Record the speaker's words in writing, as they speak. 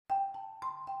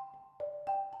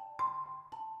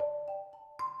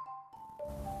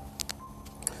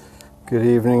Good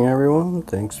evening, everyone.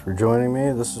 Thanks for joining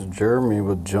me. This is Jeremy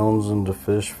with Jones and the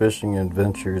Fish Fishing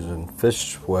Adventures and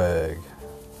Fish Swag.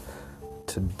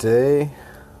 Today,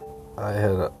 I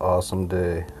had an awesome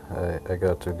day. I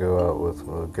got to go out with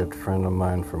a good friend of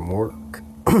mine from work.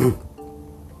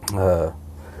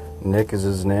 Nick is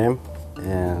his name,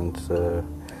 and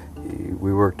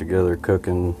we work together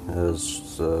cooking as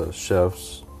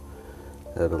chefs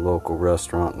at a local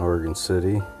restaurant in Oregon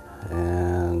City.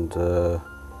 And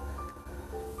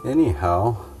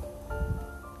anyhow,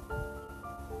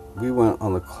 we went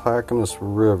on the Clackamas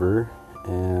River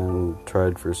and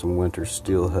tried for some winter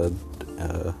steelhead.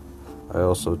 I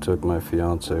also took my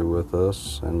fiance with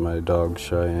us and my dog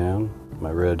Cheyenne, my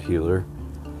red heeler.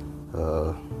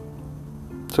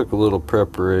 Took a little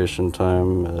preparation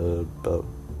time, about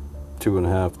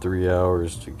 2.5, 3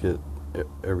 hours to get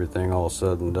everything all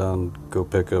said and done. Go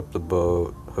pick up the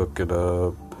boat, hook it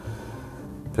up,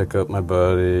 pick up my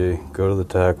buddy, go to the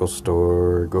tackle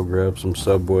store, go grab some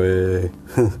Subway,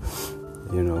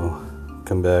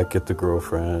 come back, get the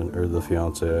girlfriend, or the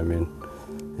fiance, and,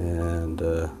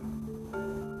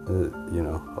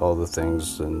 all the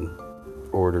things in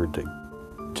order to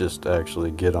just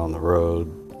actually get on the road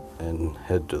and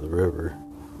head to the river.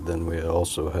 Then we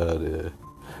also had to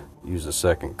use a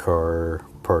second car,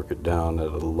 park it down at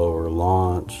a lower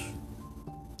launch,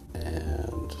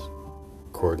 and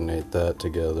coordinate that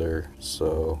together.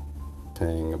 So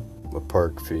paying a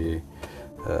park fee,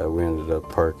 we ended up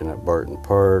parking at Barton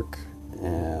Park,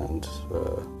 and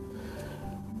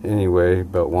anyway,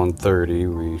 about 1:30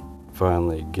 we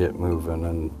finally get moving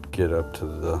and get up to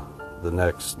the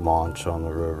next launch on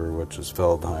the river, which is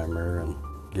Feldheimer, and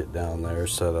get down there,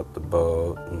 set up the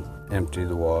boat, and empty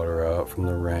the water out from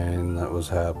the rain that was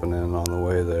happening on the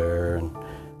way there. And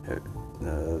it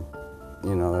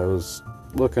was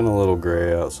looking a little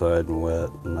gray outside and wet,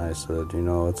 and I said,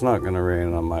 it's not going to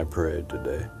rain on my parade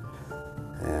today.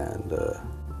 And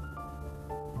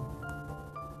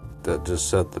that just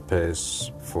set the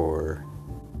pace for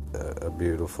a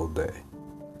beautiful day.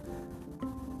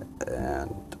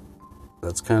 And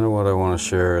that's kind of what I want to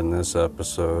share in this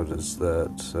episode, is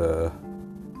that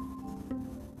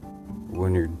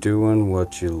when you're doing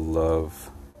what you love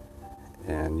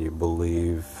and you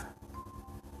believe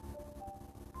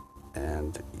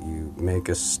and you make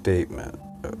a statement,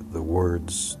 the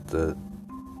words that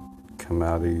come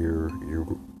out of your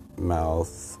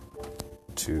mouth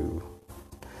to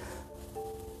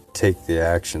take the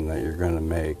action that you're going to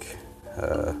make,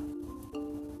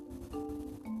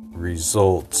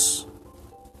 results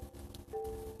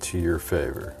to your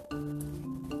favor.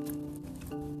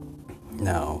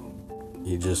 Now,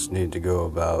 you just need to go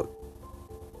about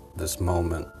this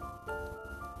moment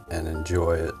and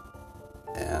enjoy it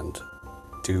and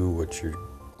do what you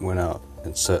went out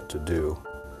and set to do,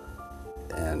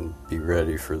 and be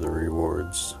ready for the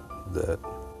rewards that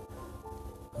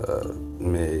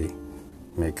may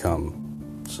come.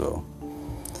 So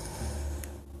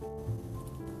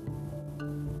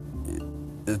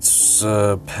it's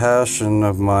a passion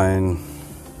of mine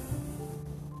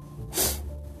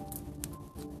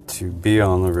to be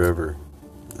on the river.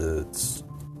 It's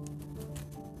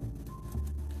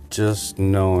just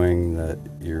knowing that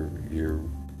you're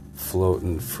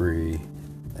floating free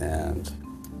and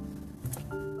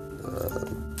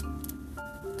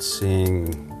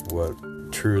seeing what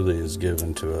truly is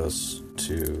given to us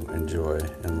to enjoy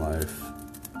in life.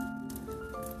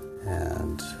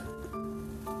 And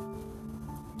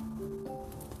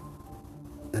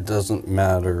it doesn't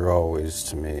matter always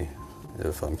to me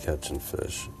if I'm catching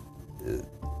fish.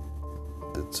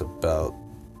 It's about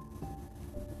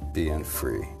being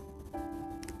free.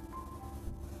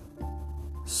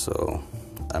 So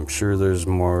I'm sure there's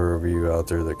more of you out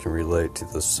there that can relate to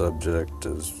the subject,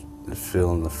 as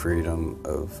feeling the freedom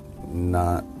of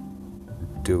not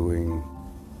doing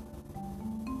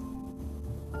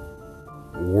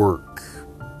work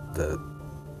that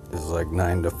is like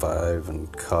 9 to 5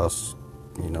 and costs,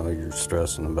 you're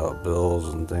stressing about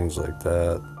bills and things like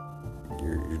that.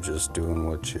 You're just doing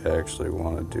what you actually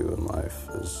want to do in life.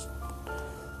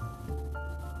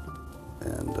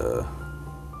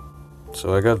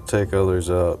 So I got to take others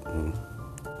out, and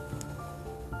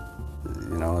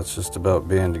it's just about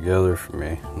being together for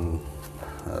me. And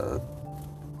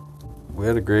we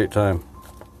had a great time.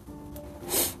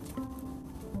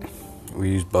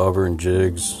 We used bobber and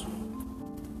jigs.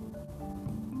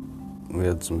 We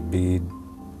had some bead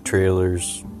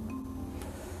trailers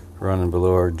running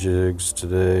below our jigs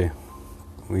today.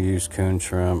 We used coon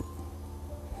shrimp.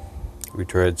 We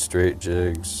tried straight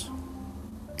jigs.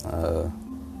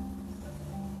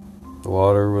 The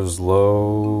water was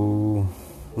low,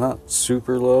 not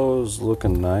super low. It was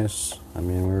looking nice. I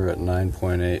mean, we were at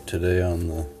 9.8 today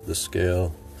on the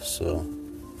scale, so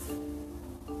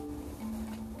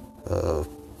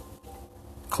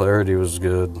clarity was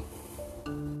good.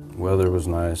 Weather was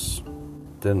nice.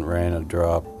 Didn't rain a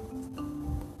drop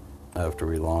after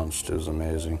we launched. It was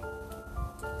amazing.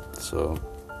 So,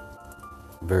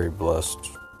 very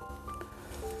blessed.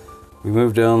 We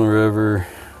moved down the river,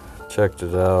 checked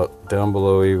it out. Down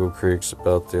below Eagle Creek's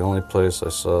about the only place I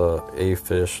saw a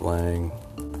fish laying.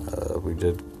 We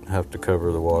did have to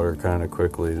cover the water kind of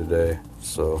quickly today.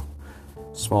 So,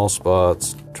 small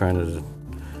spots, trying to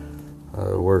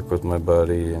work with my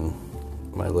buddy and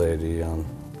my lady on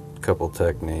a couple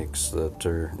techniques that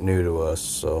are new to us.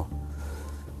 So,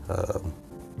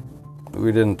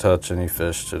 we didn't touch any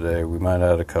fish today. We might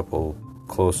have had a couple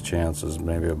close chances,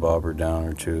 maybe a bobber down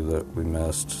or two that we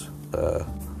missed.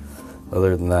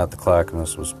 Other than that, the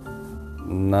Clackamas was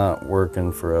not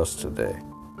working for us today.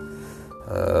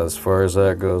 As far as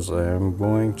that goes, I am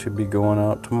going to be going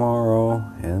out tomorrow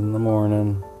in the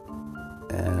morning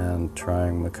and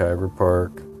trying McIver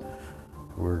Park.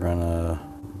 We're gonna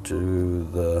do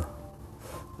the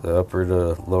upper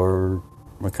to lower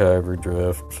McIver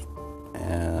drift,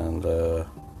 and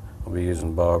I'll be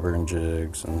using bobber and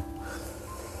jigs and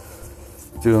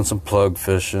doing some plug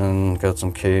fishing. Got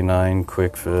some K9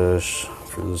 quick fish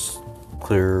for this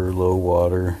clear, low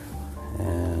water,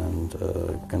 and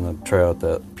gonna try out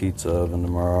that pizza oven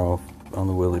tomorrow on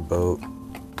the Willie boat.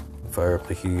 Fire up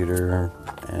the heater,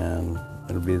 and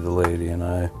it'll be the lady and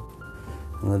I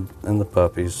and the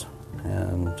puppies,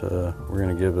 and we're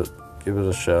gonna give it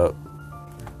a shot.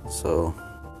 So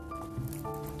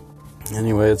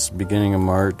anyway, it's the beginning of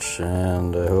March,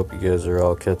 and I hope you guys are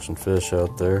all catching fish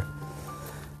out there.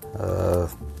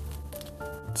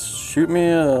 Shoot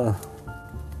me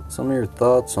some of your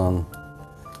thoughts on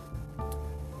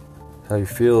how you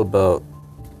feel about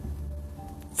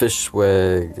Fish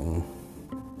Swag and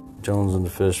Jones and the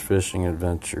Fish Fishing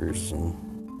Adventures. And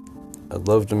I'd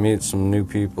love to meet some new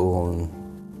people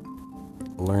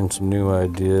and learn some new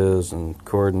ideas and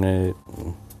coordinate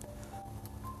and,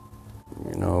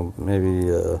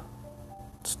 maybe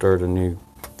start a new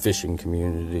fishing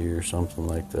community or something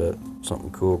like that.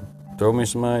 Something cool. Throw me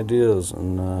some ideas,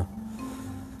 and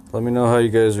let me know how you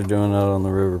guys are doing out on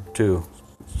the river too,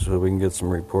 so we can get some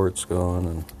reports going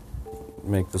and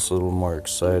make this a little more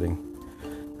exciting.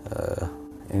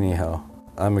 Anyhow,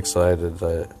 I'm excited.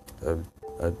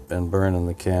 I've been burning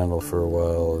the candle for a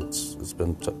while. It's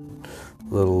been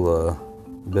a little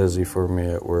busy for me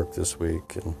at work this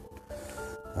week, and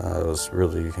I was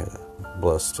really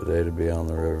blessed today to be on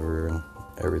the river, and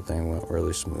everything went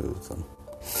really smooth. And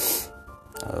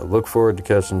look forward to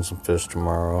catching some fish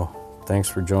tomorrow. Thanks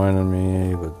for joining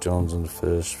me with Jones and the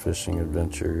Fish Fishing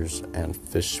Adventures and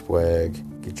Fish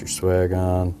Swag. Get your swag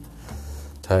on.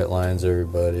 Tight lines,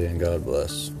 everybody, and God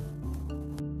bless.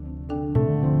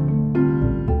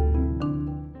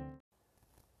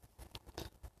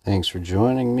 Thanks for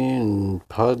joining me in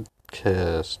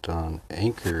podcast on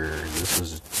Anchor. This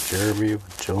is Jeremy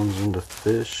with Jones and the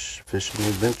Fish Fishing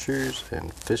Adventures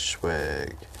and Fish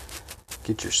Swag.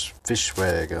 Get your fish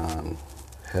swag on.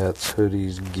 Hats,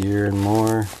 hoodies, gear, and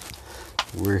more.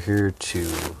 We're here to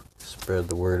spread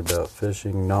the word about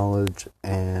fishing knowledge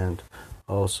and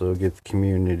also get the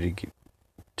community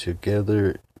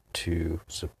together to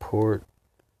support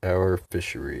our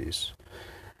fisheries.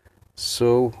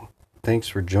 So, thanks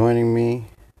for joining me.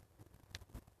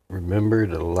 Remember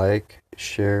to like,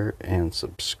 share, and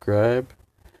subscribe.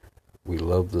 We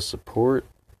love the support.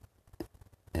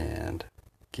 And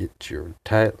get your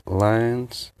tight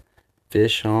lines.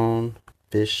 Fish on,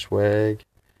 Fish Swag.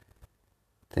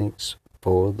 Thanks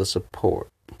for the support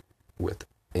with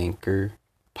Anchor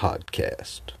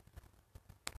Podcast.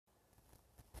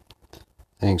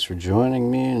 Thanks for joining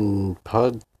me in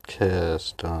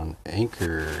podcast on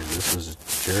Anchor. This is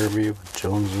Jeremy with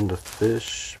Jones and the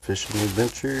Fish Fishing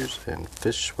Adventures and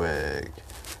Fish Swag.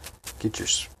 Get your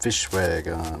fish swag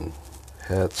on.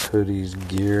 Hats, hoodies,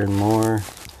 gear, and more.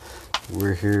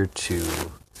 We're here to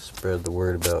spread the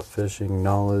word about fishing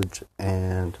knowledge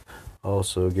and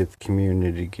also get the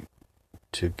community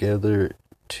together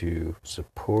to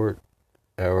support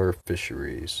our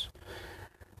fisheries.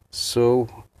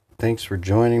 So, thanks for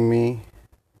joining me.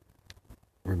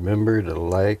 Remember to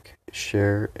like,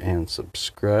 share, and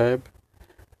subscribe.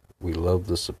 We love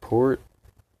the support.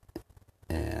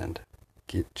 And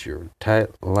get your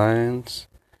tight lines.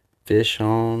 Fish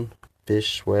on,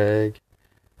 Fish Swag.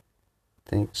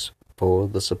 Thanks for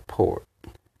the support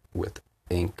with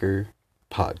Anchor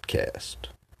Podcast.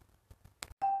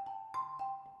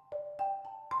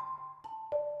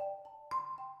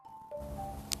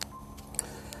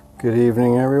 Good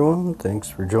evening, everyone. Thanks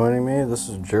for joining me. This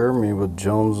is Jeremy with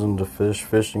Jones and the Fish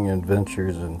Fishing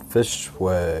Adventures and Fish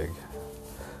Swag.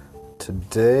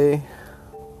 Today,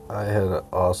 I had an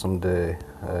awesome day.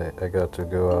 I got to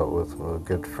go out with a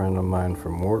good friend of mine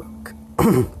from work.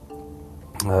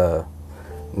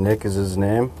 Nick is his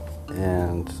name,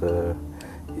 and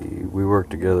we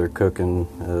work together cooking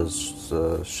as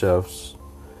chefs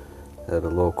at a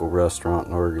local restaurant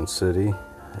in Oregon City.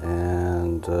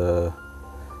 And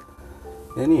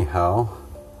anyhow,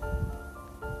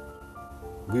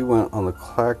 we went on the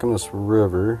Clackamas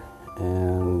River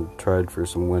and tried for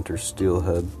some winter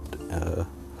steelhead.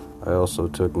 I also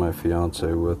took my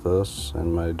fiance with us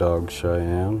and my dog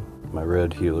Cheyenne, my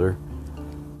red heeler.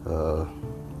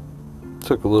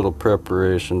 Took a little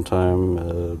preparation time,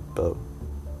 about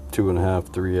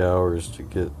 2.5, 3 hours to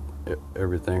get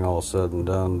everything all said and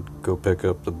done. Go pick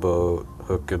up the boat,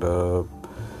 hook it up,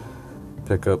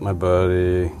 pick up my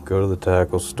buddy, go to the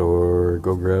tackle store,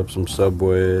 go grab some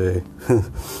Subway,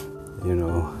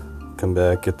 come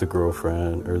back, get the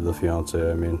girlfriend, or the fiance,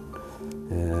 and,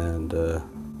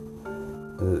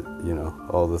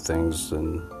 all the things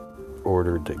in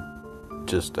order to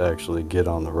just actually get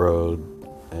on the road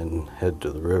and head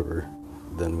to the river.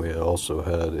 Then we also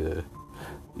had to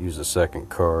use a second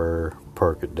car,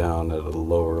 park it down at a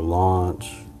lower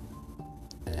launch,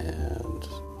 and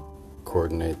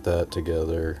coordinate that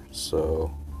together.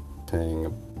 So paying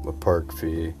a park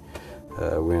fee,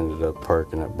 we ended up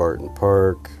parking at Barton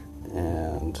Park,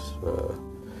 and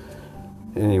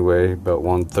anyway, about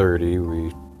 1:30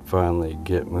 we finally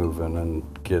get moving and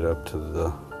get up to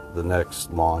the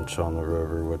next launch on the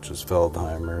river, which is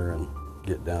Feldheimer, and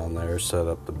get down there, set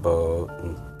up the boat,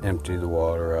 and empty the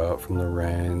water out from the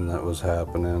rain that was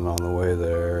happening on the way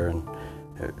there. And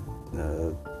it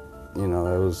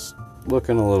was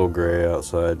looking a little gray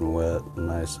outside and wet,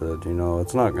 and I said,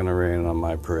 it's not going to rain on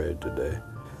my parade today.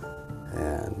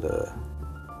 And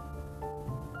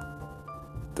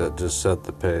that just set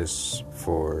the pace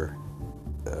for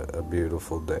a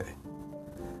beautiful day.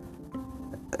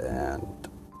 And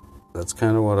that's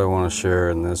kind of what I want to share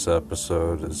in this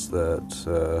episode, is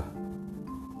that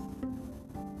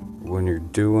when you're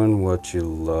doing what you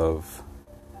love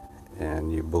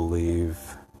and you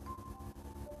believe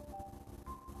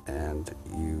and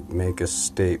you make a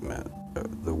statement,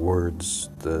 the words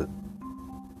that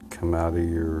come out of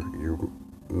your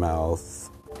mouth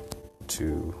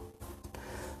to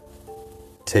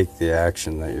take the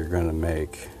action that you're going to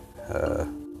make,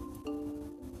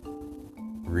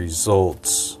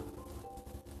 results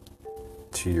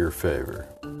to your favor.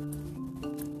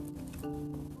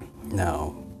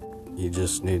 Now, you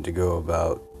just need to go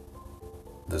about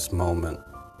this moment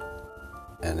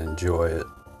and enjoy it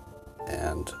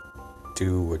and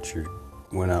do what you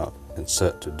went out and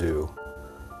set to do,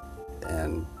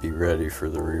 and be ready for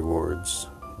the rewards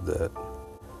that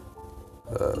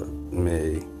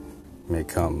may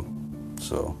come.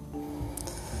 So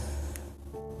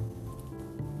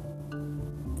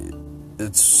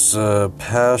it's a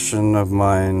passion of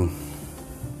mine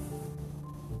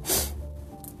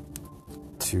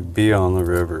to be on the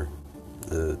river.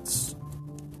 It's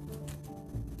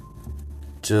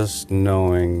just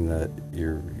knowing that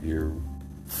you're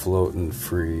floating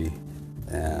free,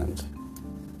 and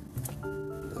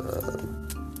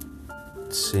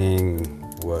seeing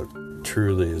what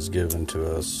truly is given to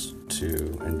us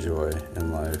to enjoy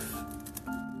in life.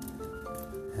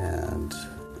 And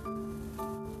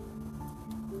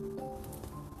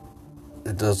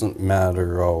it doesn't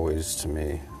matter always to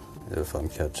me if I'm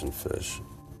catching fish.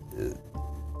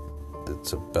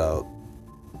 It's about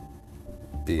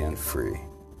being free.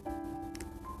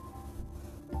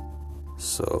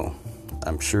 So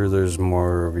I'm sure there's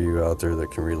more of you out there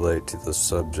that can relate to the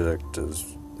subject of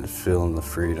feeling the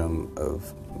freedom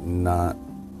of not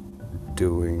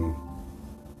doing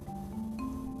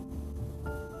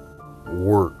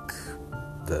work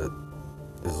that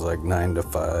is like 9 to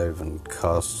 5 and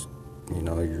costs,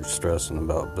 you're stressing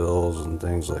about bills and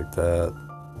things like that.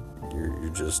 You're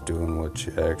just doing what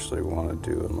you actually want to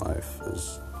do in life.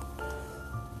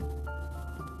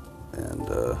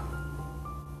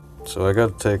 So I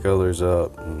got to take others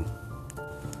out, and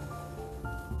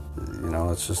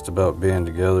it's just about being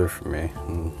together for me.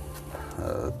 And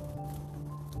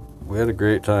we had a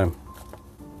great time.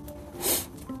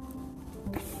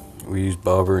 We used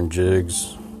bobber and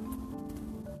jigs.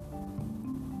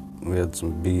 We had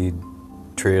some bead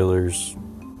trailers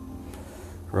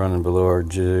running below our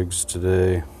jigs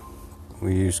today.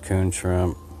 We used coon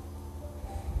shrimp.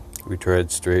 We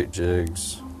tried straight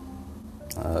jigs.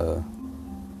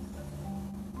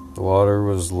 The water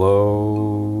was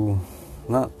low,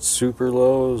 not super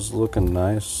low. It was looking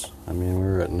nice. I mean, we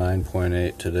were at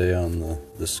 9.8 today on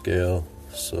the scale,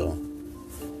 so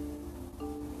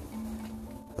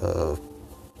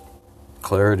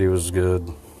clarity was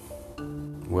good.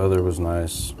 Weather was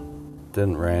nice.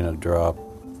 Didn't rain a drop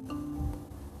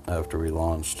after we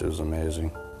launched. It was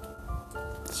amazing.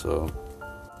 So,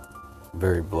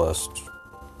 very blessed.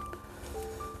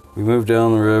 We moved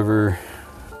down the river,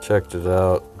 checked it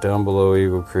out. Down below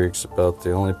Eagle Creek's about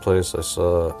the only place I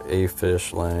saw a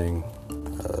fish laying.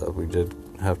 We did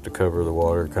have to cover the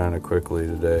water kind of quickly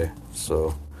today.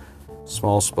 So,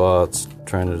 small spots,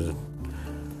 trying to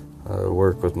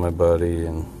work with my buddy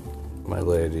and my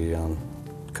lady on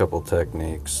a couple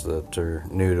techniques that are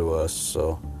new to us.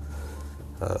 So,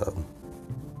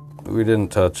 we didn't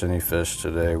touch any fish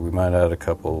today. We might have had a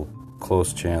couple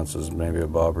close chances, maybe a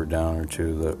bobber down or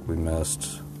two that we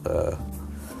missed.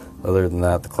 Other than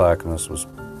that, the Clackamas was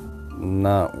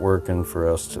not working for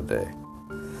us today.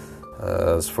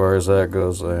 As far as that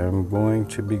goes, I am going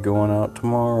to be going out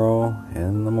tomorrow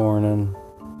in the morning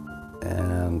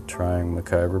and trying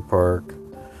McIver Park.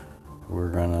 We're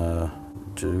gonna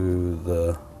do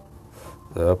the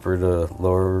upper to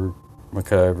lower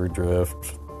McIver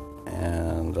drift,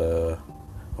 and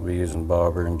I'll be using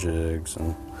bobber and jigs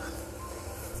and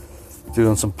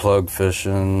doing some plug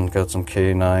fishing. Got some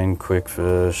K9 quick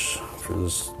fish for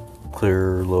this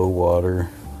clear, low water,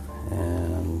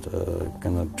 and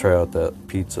gonna try out that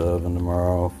pizza oven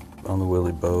tomorrow on the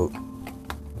Willie boat.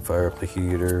 Fire up the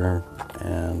heater,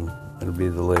 and it'll be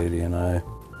the lady and I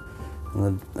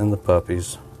and the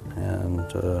puppies, and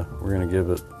we're gonna give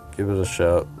it a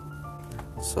shot.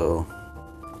 So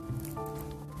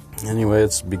anyway,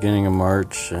 it's the beginning of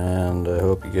March, and I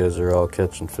hope you guys are all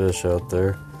catching fish out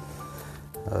there.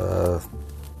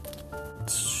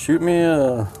 Shoot me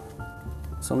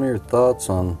some of your thoughts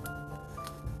on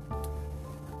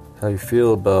how you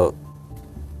feel about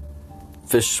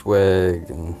Fish Swag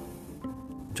and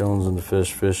Jones and the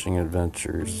Fish fishing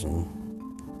adventures. And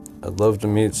I'd love to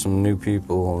meet some new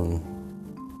people and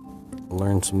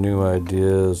learn some new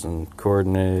ideas and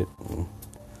coordinate and,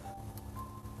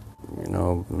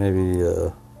 maybe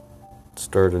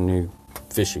start a new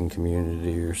fishing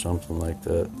community or something like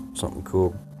that. Something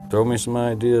cool. Throw me some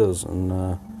ideas,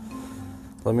 and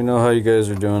let me know how you guys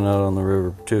are doing out on the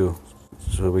river too,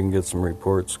 so we can get some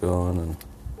reports going and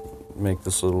make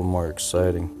this a little more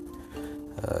exciting.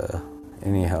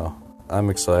 Anyhow, I'm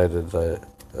excited.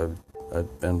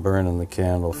 I've been burning the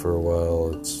candle for a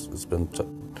while. It's been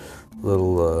a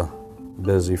little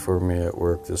busy for me at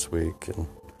work this week, and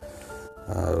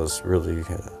I was really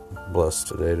blessed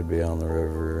today to be on the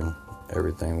river, and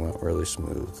everything went really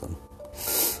smooth.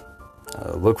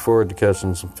 And look forward to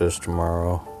catching some fish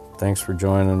tomorrow. Thanks for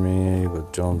joining me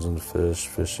with Jones and the Fish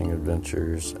Fishing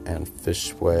Adventures and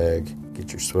Fish Swag.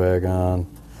 Get your swag on.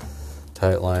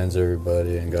 Tight lines,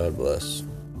 everybody, and God bless.